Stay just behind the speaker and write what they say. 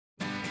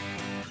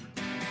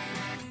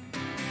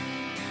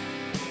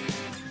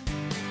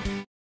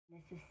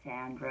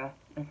Sandra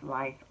with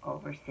Life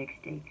Over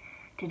 60.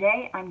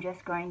 Today I'm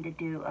just going to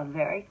do a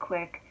very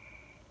quick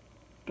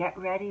get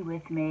ready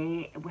with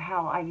me,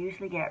 how I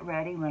usually get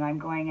ready when I'm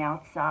going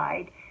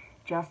outside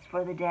just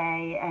for the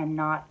day and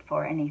not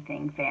for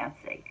anything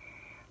fancy.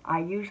 I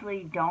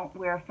usually don't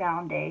wear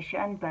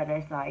foundation, but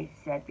as I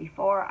said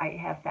before, I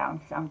have found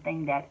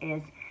something that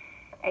is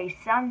a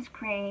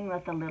sunscreen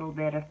with a little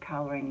bit of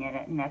coloring in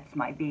it, and that's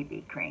my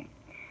BB cream.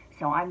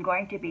 So I'm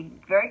going to be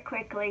very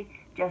quickly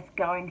just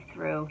going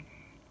through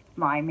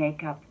my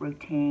makeup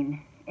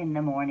routine in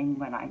the morning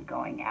when I'm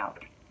going out.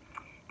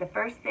 The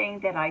first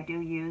thing that I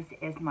do use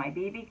is my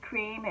BB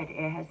cream. It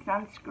has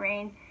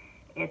sunscreen.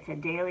 It's a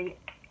daily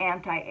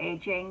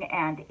anti-aging,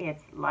 and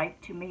it's light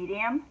to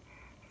medium.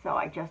 So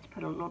I just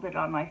put a little bit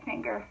on my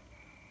finger,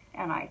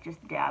 and I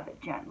just dab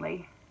it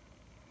gently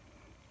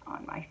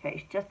on my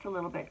face. Just a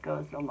little bit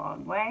goes a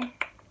long way.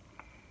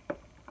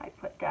 I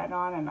put that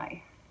on and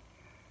I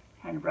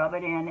kind of rub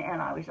it in,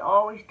 and I was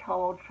always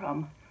told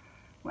from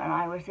when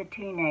I was a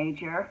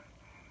teenager,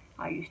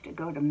 I used to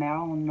go to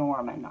Merrill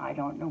Norman. I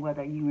don't know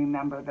whether you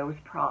remember those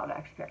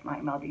products that my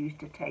mother used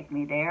to take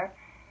me there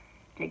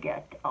to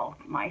get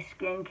my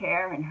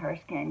skincare and her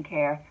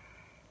skincare.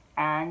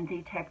 And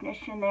the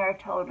technician there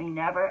told me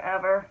never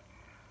ever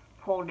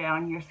pull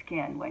down your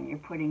skin when you're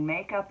putting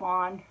makeup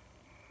on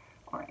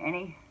or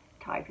any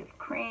type of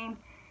cream.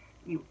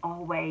 You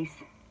always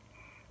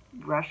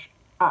brush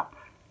up.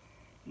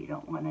 You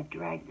don't want to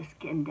drag the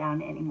skin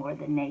down any more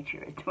than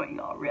nature is doing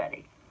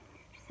already.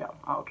 So,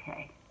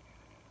 okay.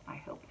 I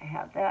hope I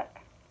have that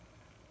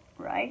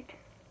right.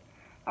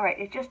 All right,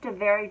 it's just a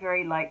very,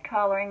 very light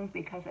coloring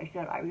because I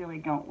said I really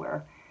don't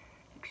wear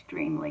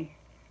extremely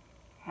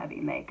heavy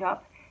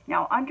makeup.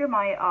 Now, under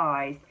my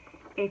eyes,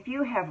 if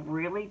you have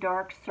really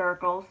dark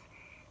circles,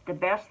 the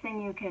best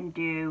thing you can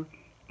do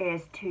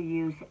is to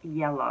use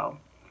yellow.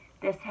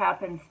 This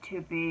happens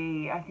to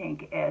be, I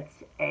think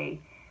it's a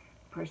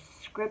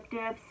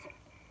prescriptives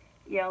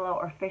yellow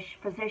or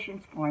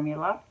physician's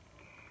formula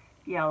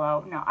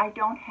yellow. Now, I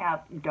don't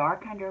have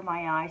dark under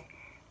my eyes,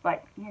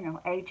 but, you know,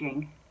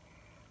 aging,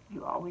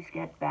 you always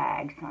get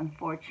bags,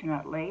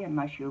 unfortunately,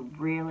 unless you're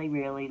really,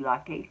 really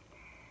lucky.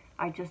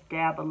 I just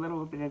dab a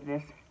little bit of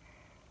this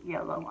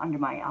yellow under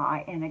my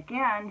eye, and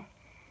again,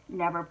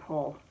 never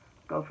pull.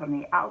 Go from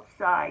the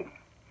outside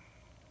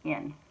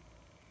in,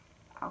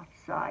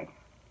 outside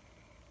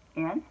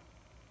in,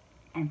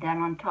 and then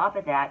on top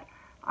of that,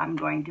 I'm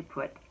going to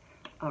put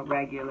a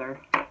regular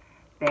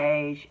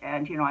beige,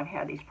 and you know, I've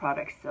had these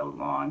products so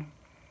long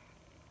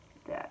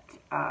that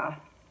I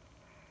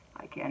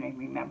can't even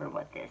remember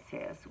what this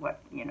is,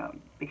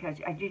 because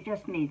you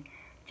just need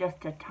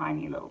just a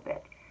tiny little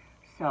bit.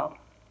 So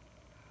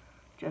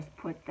just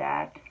put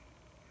that,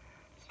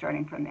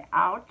 starting from the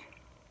out,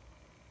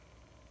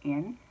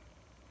 in.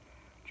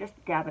 Just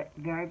dab it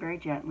very, very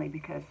gently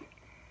because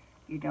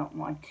you don't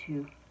want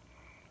to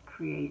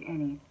create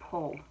any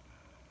pull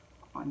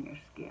on your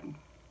skin.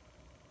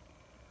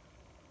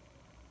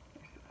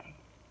 This way.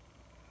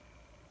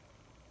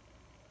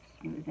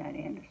 Smooth that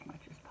in as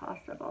much as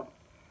possible.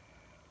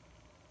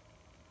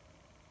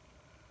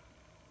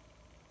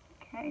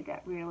 Okay,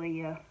 that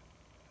really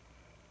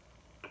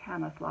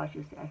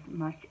camouflages as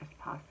much as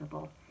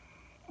possible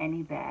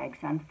any bags.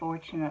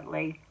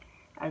 Unfortunately,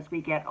 as we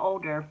get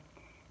older,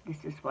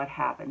 this is what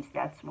happens.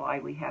 That's why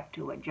we have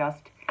to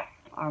adjust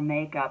our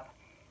makeup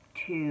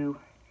to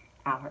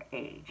our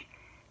age.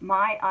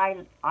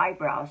 My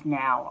eyebrows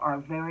now are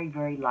very,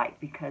 very light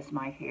because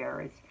my hair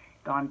is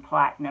gone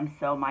platinum,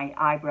 so my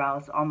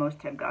eyebrows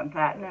almost have gone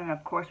platinum. And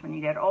of course, when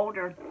you get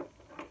older,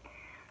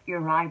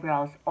 your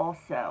eyebrows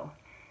also,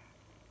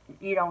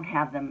 you don't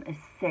have them as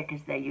thick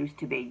as they used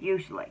to be,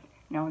 usually.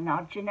 No,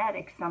 now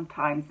genetics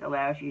sometimes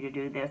allows you to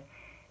do this.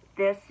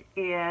 This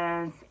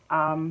is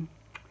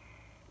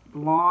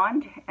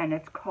blonde, and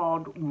it's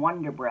called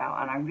Wonder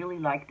Brow, and I really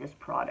like this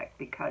product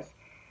because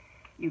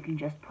you can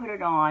just put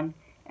it on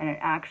and it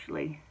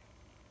actually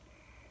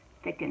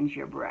thickens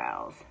your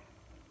brows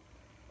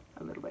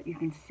a little bit. You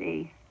can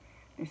see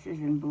this is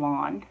in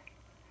blonde,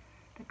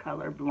 the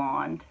color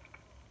blonde,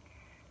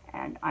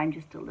 and I'm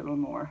just a little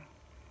more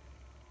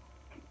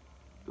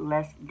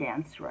less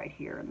dense right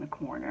here in the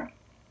corner.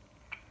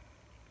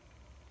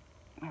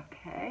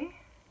 Okay,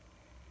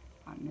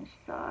 on this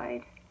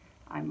side,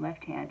 I'm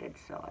left-handed,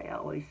 so I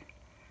always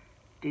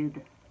do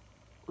the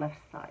left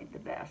side the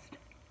best.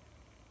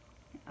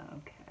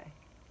 Okay,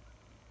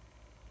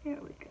 here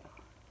we go.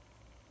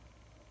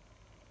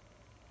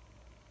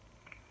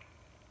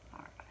 All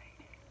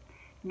right.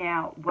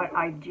 Now, what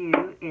I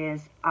do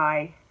is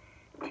I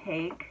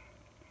take,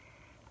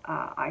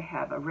 I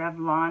have a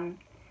Revlon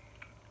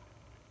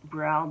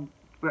brow,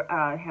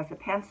 has a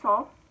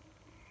pencil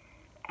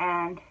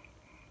and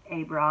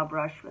a brow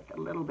brush with a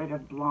little bit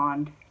of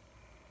blonde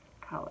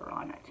color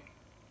on it.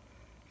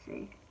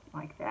 See,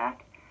 like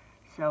that.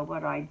 So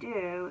what I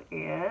do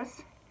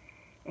is,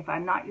 if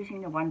I'm not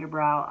using the Wonder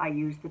Brow, I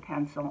use the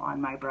pencil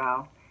on my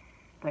brow.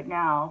 But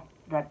now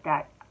that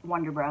that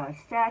Wonder Brow is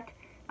set,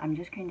 I'm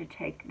just going to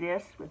take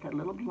this with a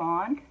little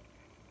blonde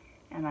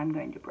And I'm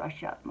going to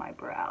brush up my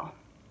brow,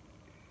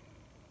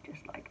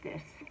 just like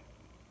this.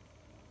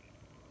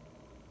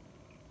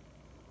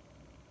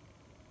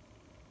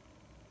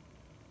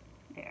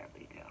 There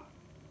we go.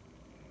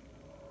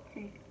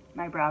 See,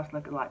 my brows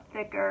look a lot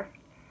thicker,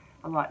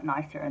 a lot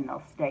nicer, and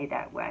they'll stay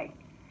that way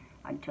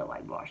until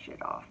I wash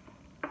it off.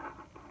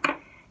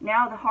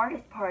 Now the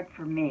hardest part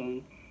for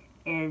me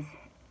is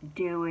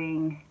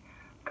doing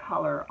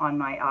color on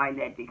my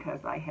eyelid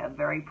because I have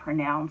very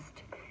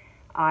pronounced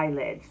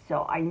eyelids.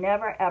 So I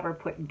never ever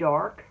put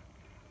dark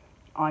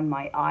on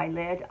my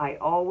eyelid. I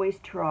always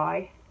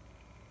try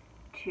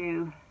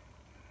to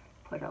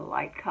put a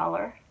light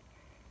color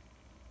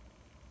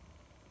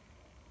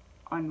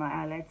on my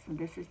eyelid. So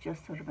this is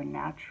just sort of a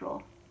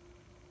natural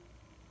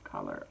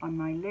color on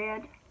my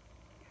lid.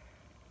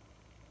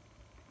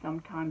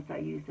 Sometimes I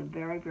use a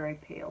very, very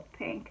pale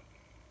pink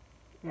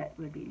that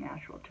would be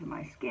natural to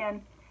my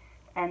skin.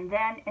 And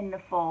then in the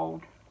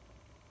fold,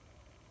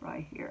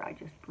 right here, I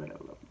just put a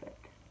little bit.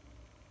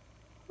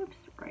 Whoops,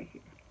 right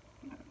here.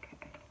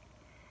 Okay.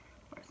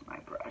 Where's my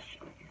brush?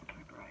 I'll use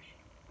my brush.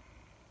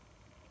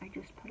 I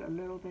just put a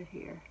little bit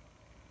here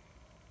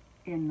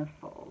in the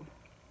fold.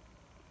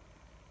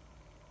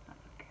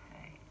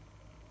 Okay.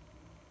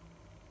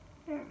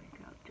 There we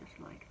go, just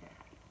like that.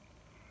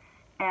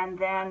 And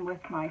then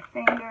with my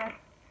finger,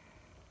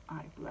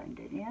 I blend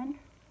it in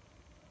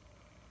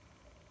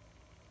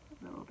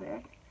a little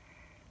bit.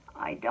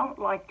 I don't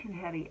like too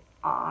heavy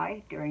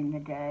eye during the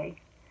day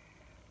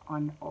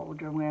on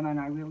older women.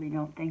 I really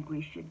don't think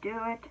we should do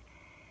it.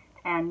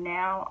 And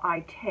now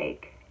I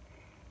take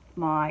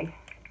my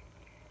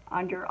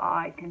under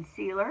eye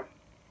concealer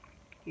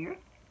here,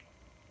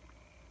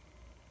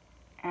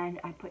 and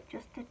I put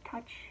just a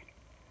touch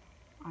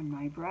on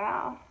my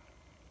brow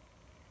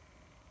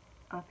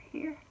up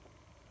here,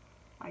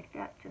 like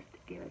that, just to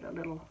give it a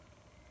little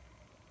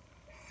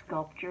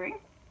sculpturing,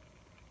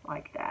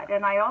 like that.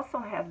 And I also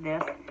have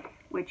this,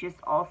 which is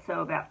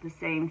also about the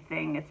same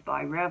thing. It's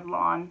by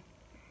Revlon,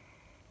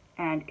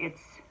 and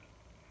it's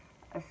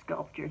a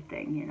sculpture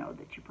thing, you know,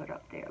 that you put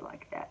up there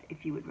like that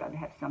if you would rather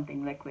have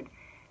something liquid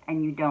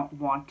and you don't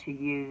want to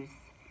use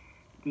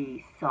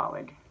the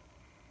solid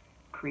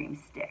cream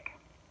stick.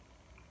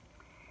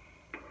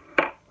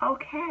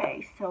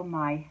 Okay, so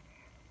my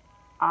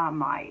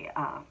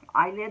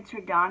eyelids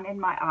are done, and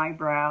my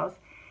eyebrows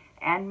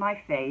and my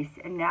face,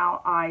 and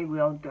now I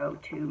will go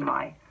to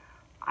my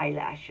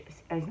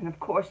eyelashes. And of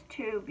course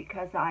too,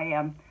 because I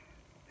am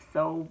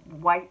so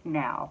white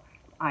now,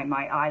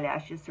 my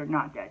eyelashes are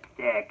not that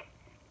thick,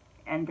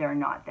 and they're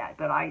not that,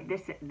 but I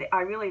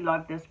really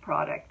love this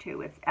product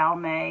too. It's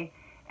Almay,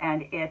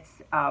 and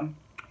it's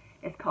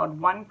called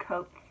One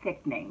Coat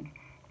Thickening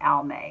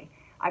Almay.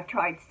 I've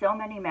tried so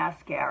many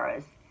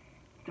mascaras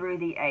through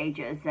the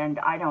ages, and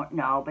I don't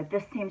know, but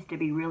this seems to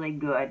be really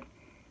good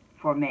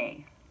for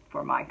me,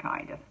 for my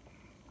kind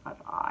of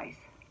eyes.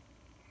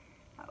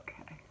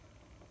 Okay.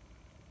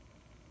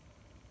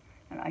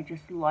 And I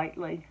just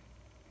lightly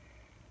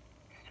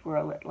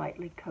swirl it,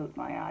 lightly coat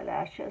my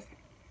eyelashes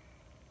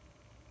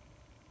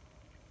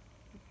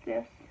with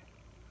this.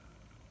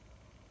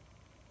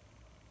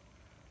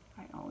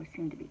 I always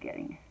seem to be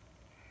getting,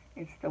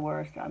 it's the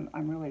worst. I'm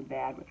really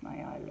bad with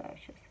my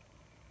eyelashes.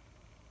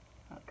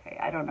 Okay,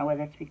 I don't know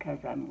whether it's because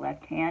I'm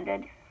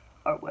left-handed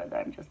or whether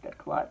I'm just a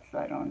klutz.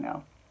 I don't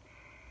know.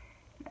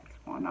 That's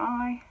one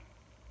eye.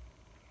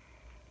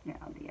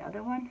 Now the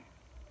other one.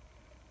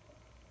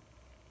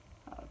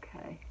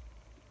 Okay.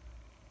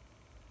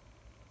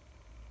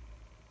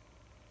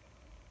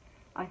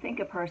 I think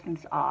a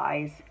person's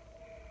eyes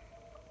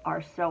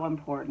are so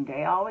important.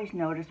 I always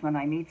notice when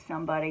I meet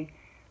somebody,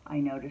 I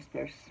notice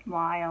their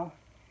smile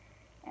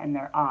and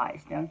their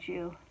eyes, don't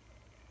you?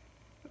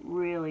 It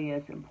really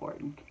is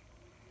important.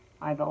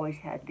 I've always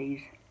had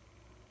these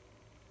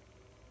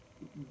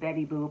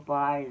Betty Boop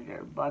eyes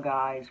or bug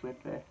eyes with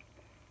the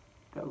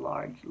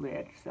large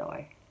lid, so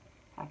I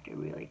have to be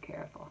really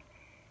careful.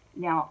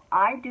 Now,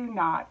 I do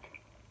not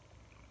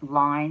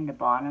line the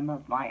bottom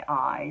of my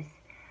eyes.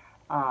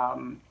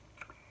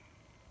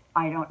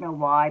 I don't know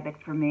why,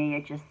 but for me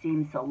it just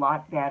seems a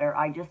lot better.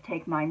 I just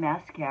take my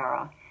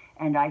mascara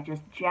and I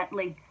just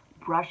gently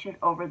brush it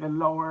over the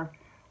lower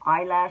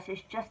eyelashes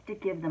just to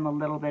give them a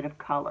little bit of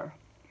color.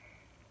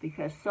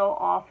 Because so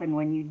often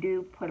when you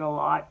do put a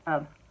lot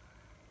of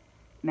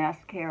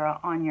mascara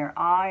on your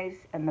eyes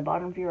and the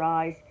bottom of your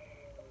eyes,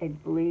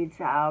 it bleeds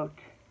out.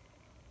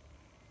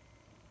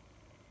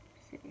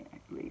 See,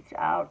 it bleeds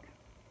out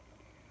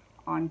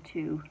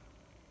onto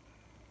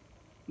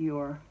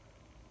your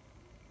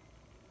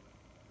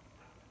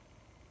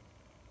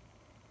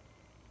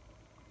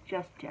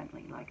just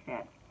gently like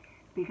that,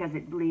 because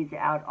it bleeds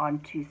out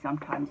onto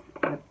sometimes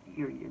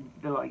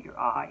below your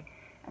eye,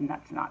 and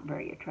that's not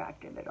very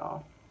attractive at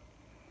all.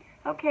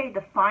 Okay,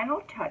 the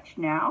final touch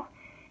now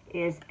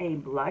is a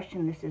blush,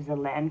 and this is a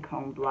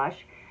Lancome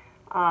blush.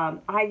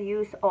 I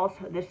use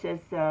also, this is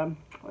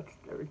it's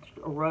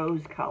a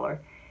rose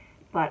color,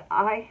 but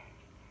I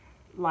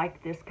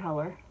like this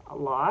color a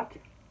lot.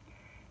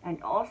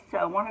 And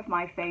also one of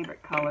my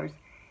favorite colors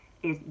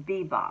is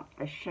Bebop,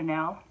 the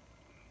Chanel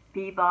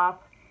Bebop.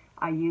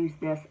 I use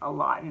this a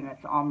lot and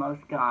it's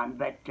almost gone,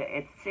 but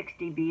it's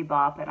 60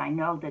 Bebop, and I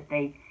know that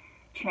they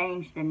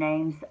change the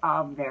names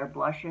of their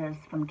blushes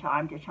from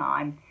time to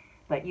time,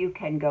 but you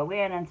can go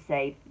in and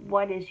say,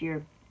 what is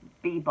your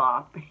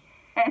Bebop?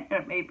 And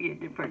it may be a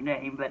different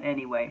name, but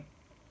anyway,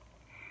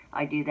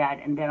 I do that,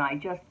 and then I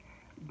just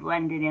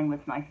blend it in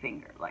with my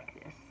finger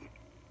like this.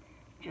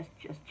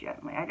 Just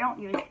gently. I don't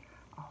use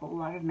a whole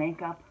lot of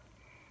makeup.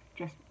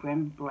 Just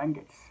blend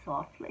it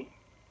softly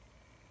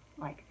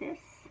like this.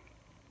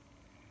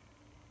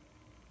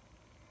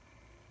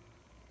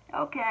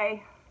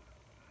 Okay.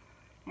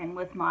 And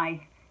with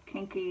my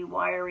kinky,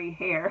 wiry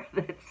hair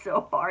that's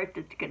so hard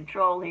to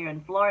control here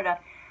in Florida,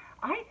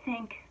 I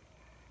think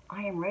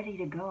I am ready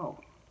to go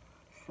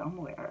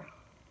somewhere,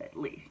 at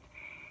least.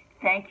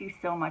 Thank you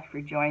so much for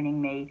joining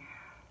me.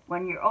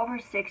 When you're over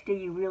 60,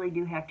 you really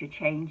do have to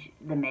change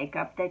the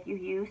makeup that you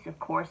use. Of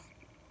course,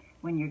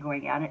 when you're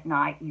going out at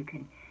night, you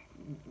can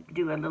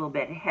do a little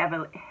bit heavy,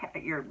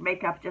 your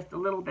makeup just a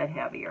little bit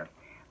heavier.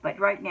 But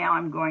right now,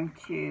 I'm going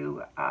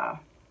to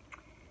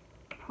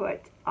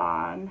put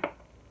on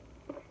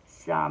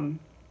some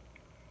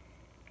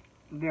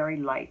very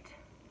light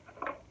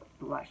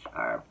blush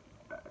or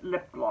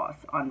lip gloss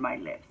on my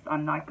lips.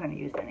 I'm not going to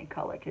use any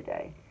color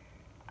today.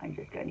 I'm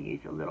just going to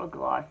use a little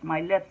gloss. My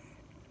lips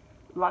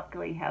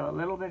luckily have a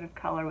little bit of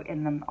color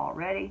in them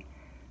already.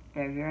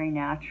 They're very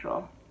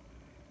natural,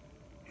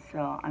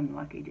 so I'm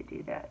lucky to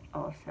do that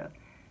also.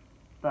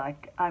 But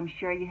I'm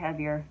sure you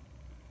have your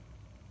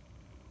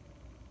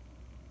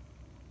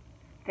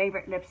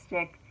favorite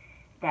lipstick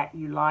that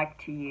you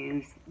like to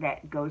use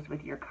that goes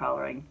with your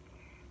coloring.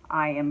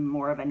 I am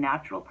more of a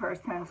natural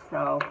person,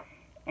 so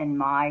in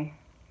my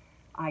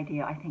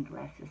idea, I think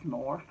less is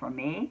more for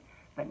me,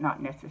 but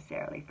not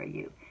necessarily for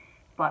you.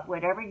 But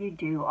whatever you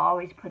do,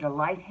 always put a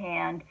light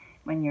hand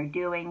when you're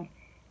doing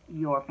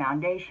your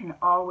foundation,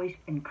 always,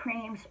 and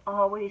creams,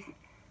 always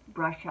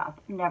brush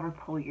up. Never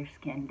pull your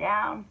skin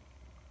down.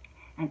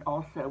 And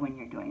also when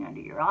you're doing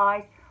under your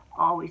eyes,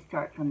 always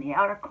start from the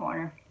outer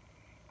corner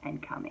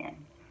and come in.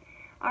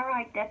 All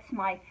right, that's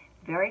my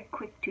very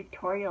quick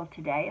tutorial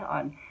today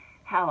on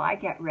how I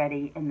get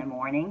ready in the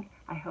morning.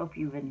 I hope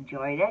you've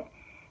enjoyed it.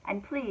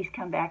 And please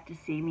come back to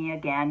see me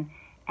again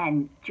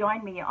and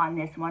join me on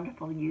this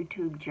wonderful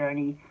YouTube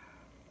journey,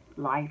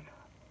 Life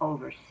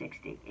Over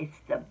 60. It's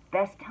the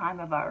best time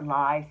of our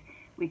lives.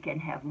 We can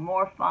have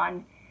more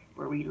fun,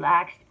 we're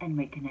relaxed, and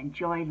we can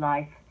enjoy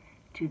life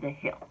to the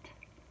hilt.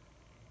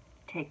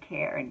 Take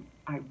care, and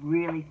I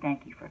really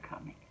thank you for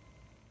coming.